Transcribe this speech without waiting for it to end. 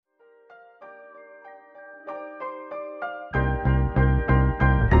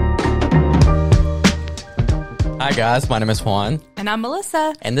Hi guys, my name is Juan. And I'm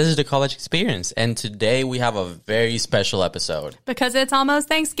Melissa. And this is the College Experience. And today we have a very special episode. Because it's almost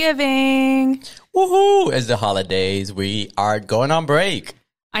Thanksgiving. Woohoo! It's the holidays. We are going on break.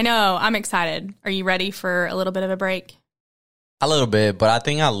 I know. I'm excited. Are you ready for a little bit of a break? A little bit, but I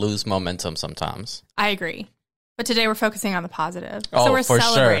think I lose momentum sometimes. I agree. But today we're focusing on the positive. Oh, so we're for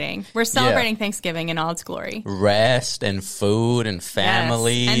celebrating. Sure. We're celebrating Thanksgiving in all its glory. Rest and food and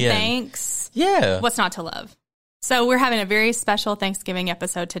family. Yes. And thanks. Yeah. What's not to love? So we're having a very special Thanksgiving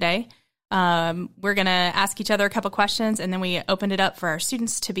episode today. We're going to ask each other a couple questions, and then we opened it up for our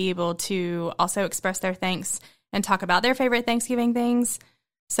students to be able to also express their thanks and talk about their favorite Thanksgiving things.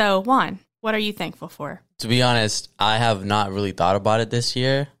 So, Juan, what are you thankful for? To be honest, I have not really thought about it this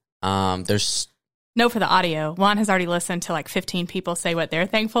year. No, for the audio. Juan has already listened to like 15 people say what they're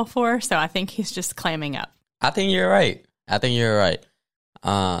thankful for, so I think he's just clamming up. I think you're right.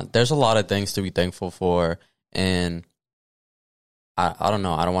 There's a lot of things to be thankful for, and I don't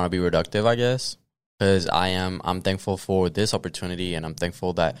know. I don't want to be reductive, I guess, because I'm thankful for this opportunity, and I'm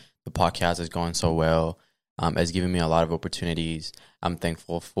thankful that the podcast is going so well. It's given me a lot of opportunities. I'm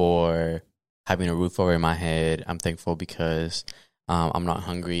thankful for having a roof over my head. I'm thankful because I'm not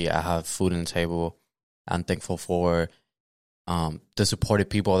hungry. I have food on the table. I'm thankful for the supportive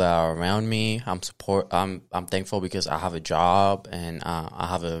people that are around me. I'm thankful because I have a job and I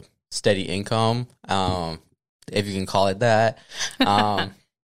have a steady income, if you can call it that. I'm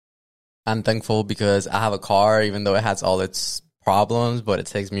thankful because I have a car, even though it has all its problems, but it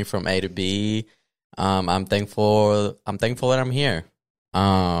takes me from A to B. I'm thankful that I'm here,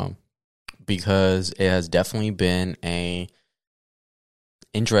 because it has definitely been a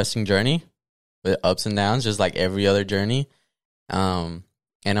interesting journey with ups and downs, just like every other journey. And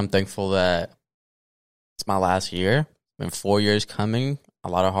I'm thankful that it's my last year. It's been 4 years coming, a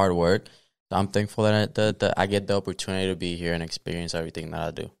lot of hard work. So I'm thankful that I get the opportunity to be here and experience everything that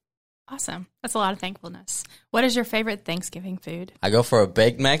I do. Awesome. That's a lot of thankfulness. What is your favorite Thanksgiving food? I go for a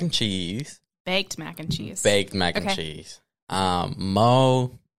baked mac and cheese. Baked mac and cheese. Baked mac and cheese.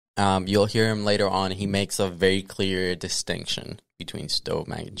 Mo, you'll hear him later on. He makes a very clear distinction between stove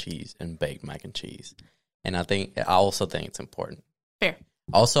mac and cheese and baked mac and cheese. And I also think it's important. Fair.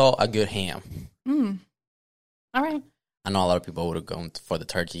 Also, a good ham. All right. I know a lot of people would have gone for the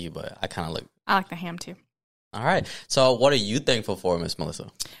turkey, but I like the ham too. All right. So what are you thankful for, Miss Melissa?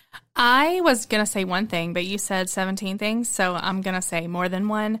 I was going to say one thing, but you said 17 things, so I'm going to say more than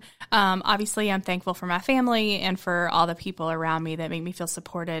one. Obviously, I'm thankful for my family and for all the people around me that make me feel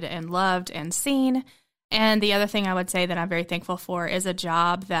supported and loved and seen. And the other thing I would say that I'm very thankful for is a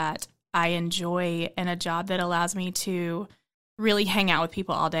job that I enjoy and a job that allows me to really hang out with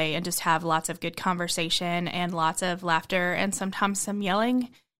people all day and just have lots of good conversation and lots of laughter and sometimes some yelling,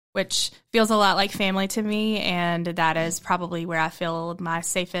 which feels a lot like family to me. And that is probably where I feel my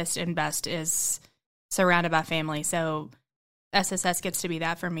safest and best, is surrounded by family. So SSS gets to be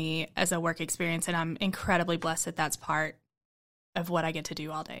that for me as a work experience. And I'm incredibly blessed that that's part of what I get to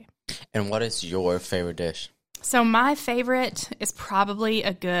do all day. And what is your favorite dish? So my favorite is probably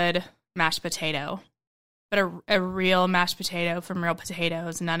a good mashed potato, but a real mashed potato from real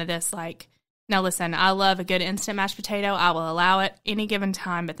potatoes. None of this now listen, I love a good instant mashed potato. I will allow it any given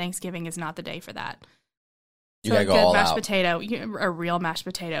time, but Thanksgiving is not the day for that. You gotta go all out. Potato, a real mashed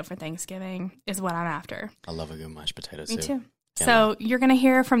potato for Thanksgiving is what I'm after. I love a good mashed potato too. Me too. So you're going to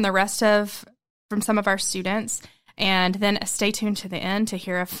hear from from some of our students, and then stay tuned to the end to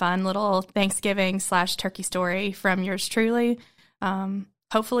hear a fun little Thanksgiving/turkey story from yours truly.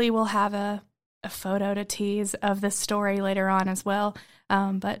 Hopefully we'll have a photo to tease of this story later on as well.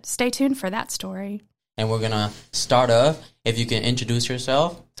 But stay tuned for that story. And we're going to start off. If you can introduce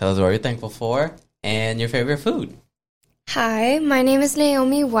yourself, tell us what you're thankful for, and your favorite food. Hi, my name is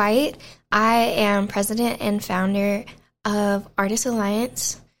Naomi White. I am president and founder of Artist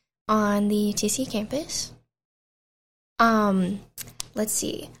Alliance on the TC campus. Let's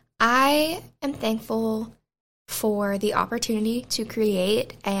see. I am thankful for the opportunity to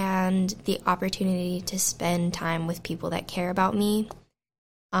create and the opportunity to spend time with people that care about me.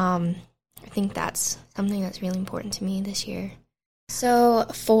 I think that's something that's really important to me this year. So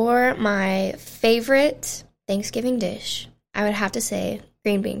for my favorite Thanksgiving dish, I would have to say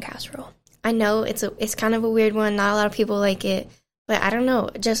green bean casserole. I know it's kind of a weird one. Not a lot of people like it, but I don't know.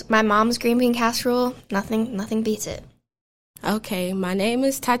 Just my mom's green bean casserole, nothing beats it. Okay, my name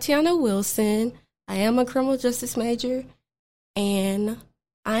is Tatiana Wilson. I am a criminal justice major, and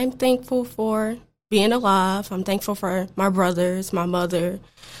I'm thankful for being alive. I'm thankful for my brothers, my mother,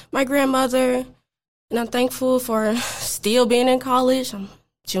 my grandmother, and I'm thankful for still being in college. I'm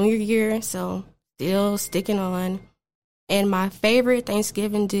junior year, so still sticking on. And my favorite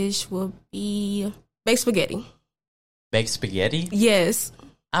Thanksgiving dish will be baked spaghetti. Baked spaghetti? Yes.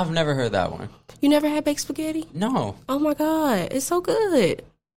 I've never heard that one. You never had baked spaghetti? No. Oh my God, it's so good.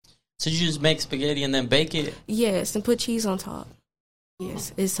 So you just make spaghetti and then bake it? Yes, and put cheese on top.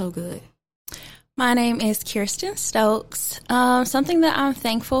 Yes, it's so good. My name is Kirsten Stokes. Something that I'm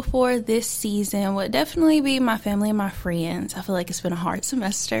thankful for this season would definitely be my family and my friends. I feel like it's been a hard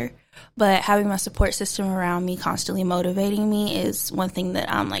semester, but having my support system around me constantly motivating me is one thing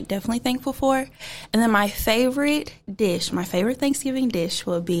that I'm definitely thankful for. And then my favorite Thanksgiving dish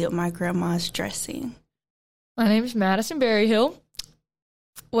would be my grandma's dressing. My name is Madison Berryhill.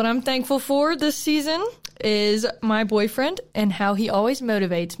 What I'm thankful for this season is my boyfriend and how he always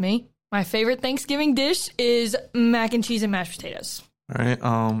motivates me. My favorite Thanksgiving dish is mac and cheese and mashed potatoes. All right.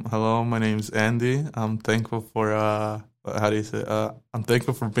 Hello, my name's Andy. I'm thankful for I'm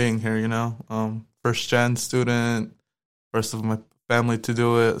thankful for being here, first gen student, first of my family to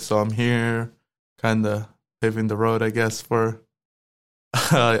do it. So I'm here kind of paving the road, I guess, for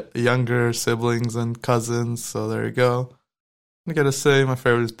younger siblings and cousins. So there you go. I gotta say my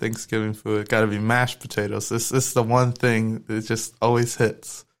favorite Thanksgiving food gotta be mashed potatoes. This is the one thing that just always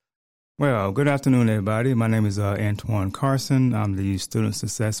hits. Well, good afternoon, everybody. My name is Antoine Carson. I'm the Student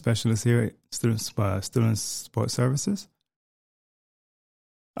Success Specialist here at Student Support Services.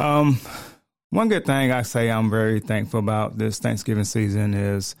 One good thing I say I'm very thankful about this Thanksgiving season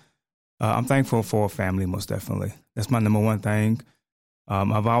is I'm thankful for family, most definitely. That's my number one thing.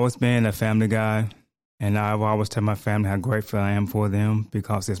 I've always been a family guy, and I've always told my family how grateful I am for them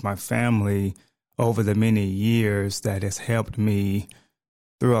because it's my family over the many years that has helped me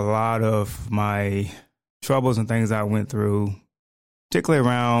through a lot of my troubles and things I went through, particularly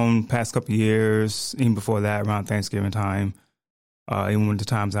around past couple of years, even before that, around Thanksgiving time, even when the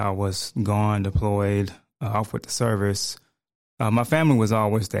times I was gone, deployed, off with the service, my family was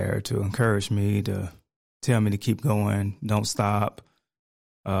always there to encourage me, to tell me to keep going, don't stop.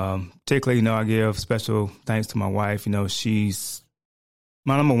 Particularly, I give special thanks to my wife. She's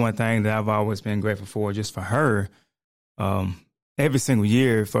my number one thing that I've always been grateful for, just for her. Every single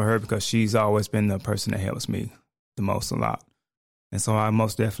year for her, because she's always been the person that helps me the most a lot. And so I'm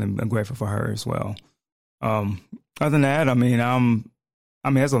most definitely been grateful for her as well. Other than that,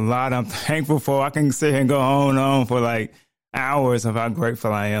 there's a lot I'm thankful for. I can sit here and go on and on for hours of how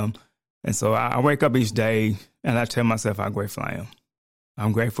grateful I am. And so I wake up each day and I tell myself how grateful I am.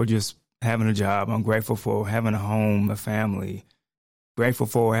 I'm grateful just having a job. I'm grateful for having a home, a family, grateful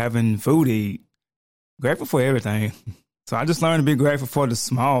for having food to eat, grateful for everything. So I just learned to be grateful for the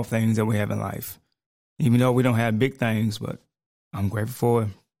small things that we have in life. Even though we don't have big things, but I'm grateful for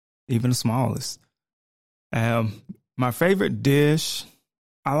even the smallest. My favorite dish,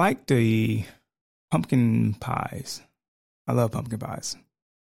 I like the pumpkin pies. I love pumpkin pies.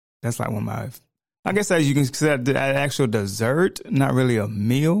 That's one of my, I guess as you can consider the actual dessert, not really a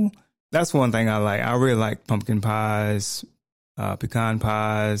meal. That's one thing I like. I really like pumpkin pies, pecan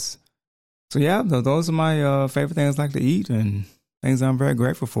pies. So yeah, those are my favorite things I like to eat and things I'm very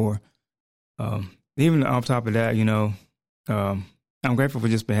grateful for. Even on top of that, I'm grateful for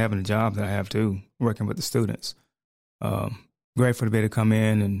just having a job that I have too, working with the students. Grateful to be able to come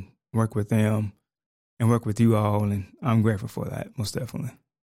in and work with them and work with you all, and I'm grateful for that, most definitely.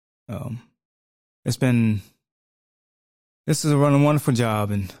 This is a wonderful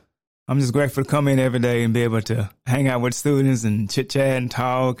job, and I'm just grateful to come in every day and be able to hang out with students and chit-chat and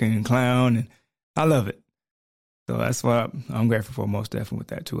talk and clown, and I love it. So that's what I'm grateful for, most definitely with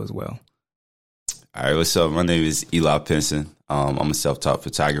that too as well. All right, what's up? My name is Eli Pinson. I'm a self-taught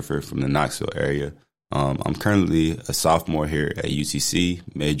photographer from the Knoxville area. I'm currently a sophomore here at UTC,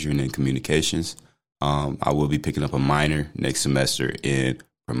 majoring in communications. I will be picking up a minor next semester in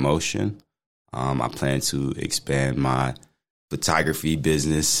promotion. I plan to expand my photography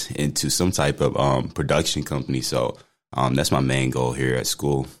business into some type of production company. So that's my main goal here at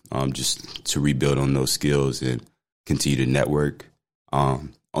school, just to rebuild on those skills and continue to network.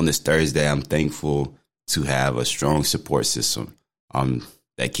 On this Thursday, I'm thankful to have a strong support system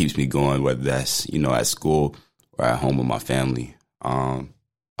that keeps me going, whether that's, at school or at home with my family.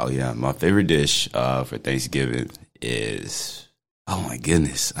 My favorite dish for Thanksgiving is, oh my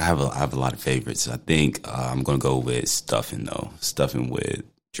goodness, I have a lot of favorites. I think I'm going to go with stuffing, though. Stuffing with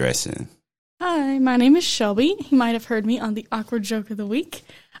dressing. Hi, my name is Shelby. You might have heard me on the Awkward Joke of the Week.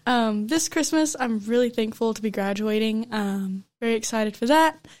 This Christmas, I'm really thankful to be graduating. Very excited for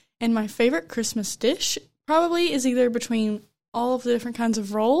that. And my favorite Christmas dish probably is either between all of the different kinds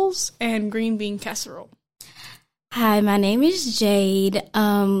of rolls and green bean casserole. Hi, my name is Jade.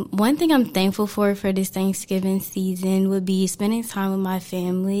 One thing I'm thankful for this Thanksgiving season would be spending time with my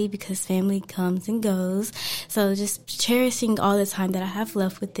family because family comes and goes. So just cherishing all the time that I have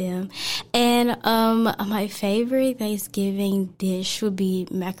left with them. And my favorite Thanksgiving dish would be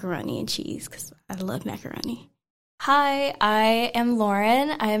macaroni and cheese because I love macaroni. Hi, I am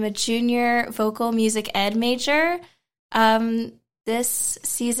Lauren. I am a junior vocal music ed major. This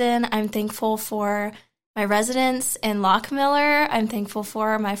season, I'm thankful for my residents in Lockmiller. I'm thankful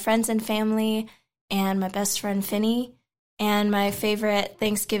for my friends and family and my best friend, Finney. And my favorite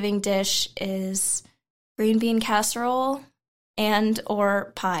Thanksgiving dish is green bean casserole and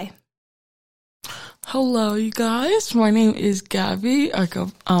or pie. Hello, you guys. My name is Gabby. I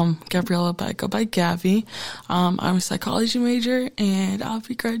go, Gabriella, but I go by Gabby. I'm a psychology major, and I'll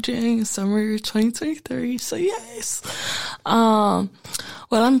be graduating in summer 2023. So yes.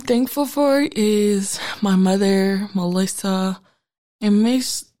 What I'm thankful for is my mother, Melissa, and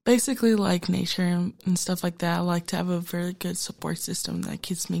basically like nature and stuff like that. I like to have a very good support system that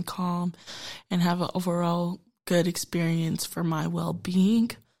keeps me calm and have an overall good experience for my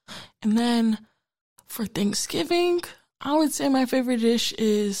well-being. And then for Thanksgiving, I would say my favorite dish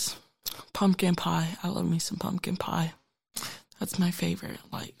is pumpkin pie. I love me some pumpkin pie. That's my favorite.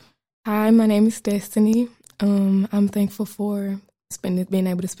 Hi, my name is Destiny. I'm thankful for being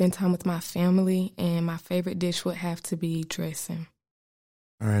able to spend time with my family, and my favorite dish would have to be dressing.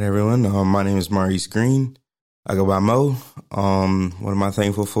 All right, everyone. My name is Maurice Green. I go by Mo. What am I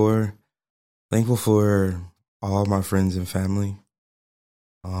thankful for? Thankful for all my friends and family.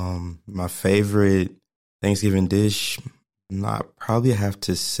 My favorite Thanksgiving dish, probably have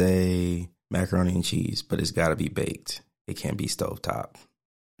to say macaroni and cheese, but it's got to be baked. It can't be stovetop.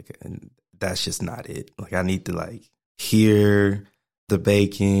 That's just not it. I need to hear the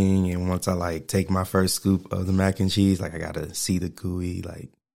baking, and once I take my first scoop of the mac and cheese, I got to see the gooey,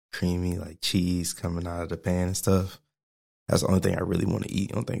 creamy, cheese coming out of the pan and stuff. That's the only thing I really want to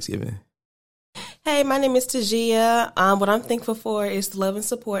eat on Thanksgiving. Hey, my name is Tajia. What I'm thankful for is the love and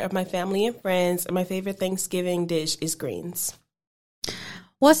support of my family and friends, and my favorite Thanksgiving dish is greens.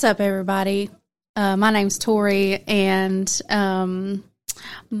 What's up, everybody? My name's Tori, and I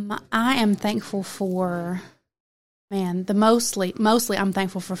am thankful for, mostly I'm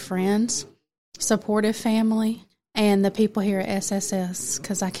thankful for friends, supportive family, and the people here at SSS,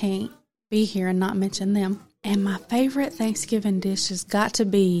 because I can't be here and not mention them. And my favorite Thanksgiving dish has got to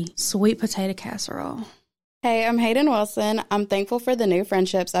be sweet potato casserole. Hey, I'm Hayden Wilson. I'm thankful for the new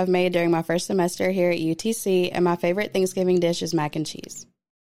friendships I've made during my first semester here at UTC, and my favorite Thanksgiving dish is mac and cheese.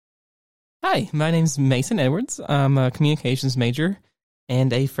 Hi, my name's Mason Edwards. I'm a communications major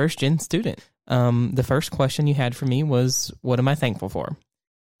and a first-gen student. The first question you had for me was, what am I thankful for?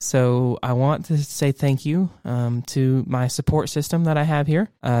 So I want to say thank you to my support system that I have here,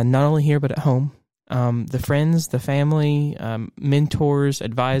 not only here but at home. The friends, the family, mentors,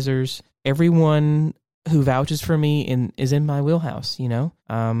 advisors, everyone who vouches for me is in my wheelhouse,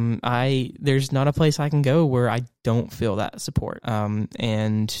 there's not a place I can go where I don't feel that support.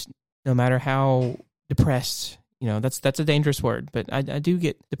 And no matter how depressed, that's a dangerous word, but I do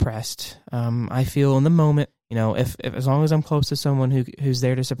get depressed. I feel in the moment, if as long as I'm close to someone who's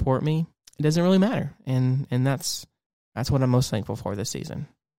there to support me, it doesn't really matter. And that's what I'm most thankful for this season.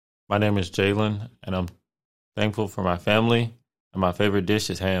 My name is Jalen, and I'm thankful for my family, and my favorite dish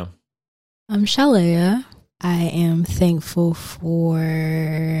is ham. I'm Shalea. I am thankful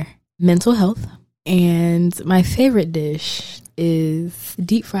for mental health, and my favorite dish is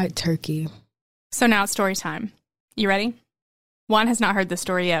deep fried turkey. So now it's story time. You ready? Juan has not heard the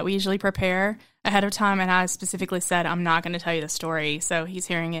story yet. We usually prepare ahead of time, and I specifically said I'm not going to tell you the story, so he's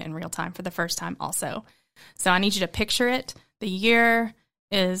hearing it in real time for the first time also. So I need you to picture it. The year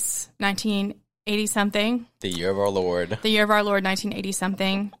is 1980-something. The year of our Lord. The year of our Lord,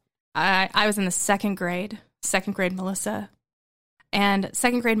 1980-something. I was in the second grade Melissa. And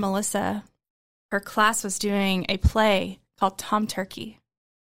second grade Melissa, her class was doing a play called Tom Turkey.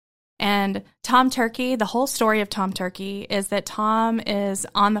 And Tom Turkey, the whole story of Tom Turkey is that Tom is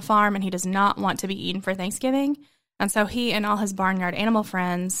on the farm and he does not want to be eaten for Thanksgiving. And so he and all his barnyard animal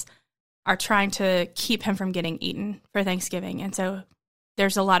friends are trying to keep him from getting eaten for Thanksgiving. And so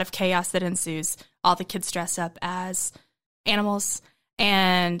there's a lot of chaos that ensues. All the kids dress up as animals.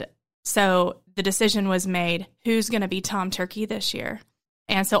 And so the decision was made, who's going to be Tom Turkey this year?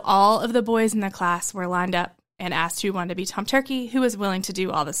 And so all of the boys in the class were lined up and asked who wanted to be Tom Turkey, who was willing to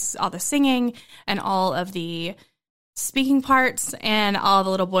do all the singing and all of the speaking parts. And all the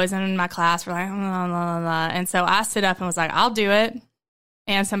little boys in my class were like, la, la, la. And so I stood up and was like, I'll do it.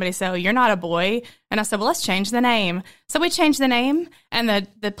 And somebody said, oh, you're not a boy. And I said, well, let's change the name. So we changed the name, and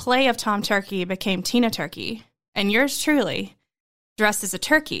the play of Tom Turkey became Tina Turkey. And yours truly, dressed as a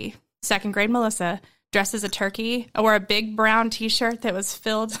turkey, second grade Melissa, dressed as a turkey. I wore a big brown T-shirt that was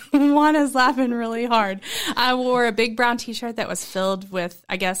filled. Juan is laughing really hard. I wore a big brown T-shirt that was filled with,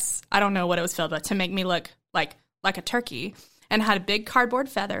 I guess, I don't know what it was filled with, to make me look like a turkey, and had big cardboard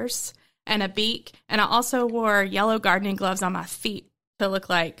feathers and a beak. And I also wore yellow gardening gloves on my feet to look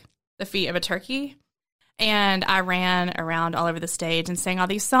like the feet of a turkey. And I ran around all over the stage and sang all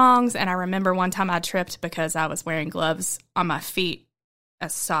these songs. And I remember one time I tripped because I was wearing gloves on my feet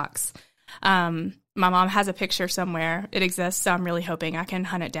as socks. My mom has a picture somewhere. It exists, so I'm really hoping I can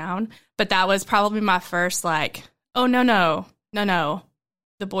hunt it down. But that was probably my first, like, oh, no.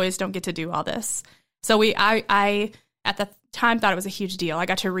 The boys don't get to do all this. So I at the time thought it was a huge deal. I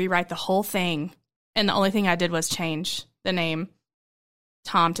got to rewrite the whole thing. And the only thing I did was change the name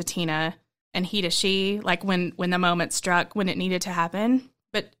Tom to Tina and he to she, like when the moment struck, when it needed to happen.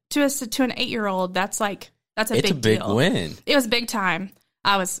 But to an 8-year-old, that's a big deal. Win. It was big time.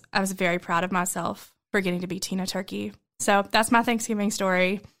 I was very proud of myself for getting to be Tina Turkey. So that's my Thanksgiving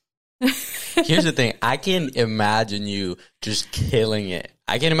story. Here's the thing. I can imagine you just killing it.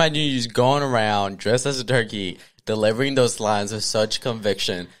 I can imagine you just going around dressed as a turkey, delivering those lines with such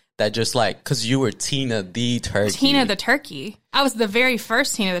conviction that just like, because you were Tina the Turkey. Tina the Turkey. I was the very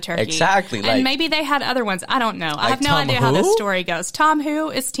first Tina the Turkey. Exactly. And maybe they had other ones. I don't know. I have no idea how this story goes. Tom who?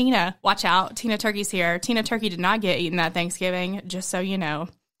 It's Tina. Watch out. Tina Turkey's here. Tina Turkey did not get eaten that Thanksgiving, just so you know.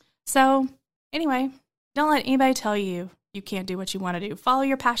 So, anyway, don't let anybody tell you you can't do what you want to do. Follow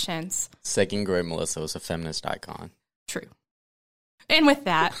your passions. Second grade Melissa was a feminist icon. True. And with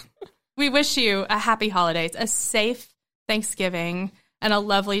that, we wish you a happy holidays, a safe Thanksgiving, and a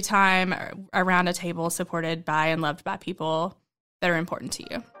lovely time around a table supported by and loved by people that are important to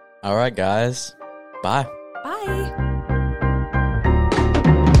you. All right, guys. Bye. Bye.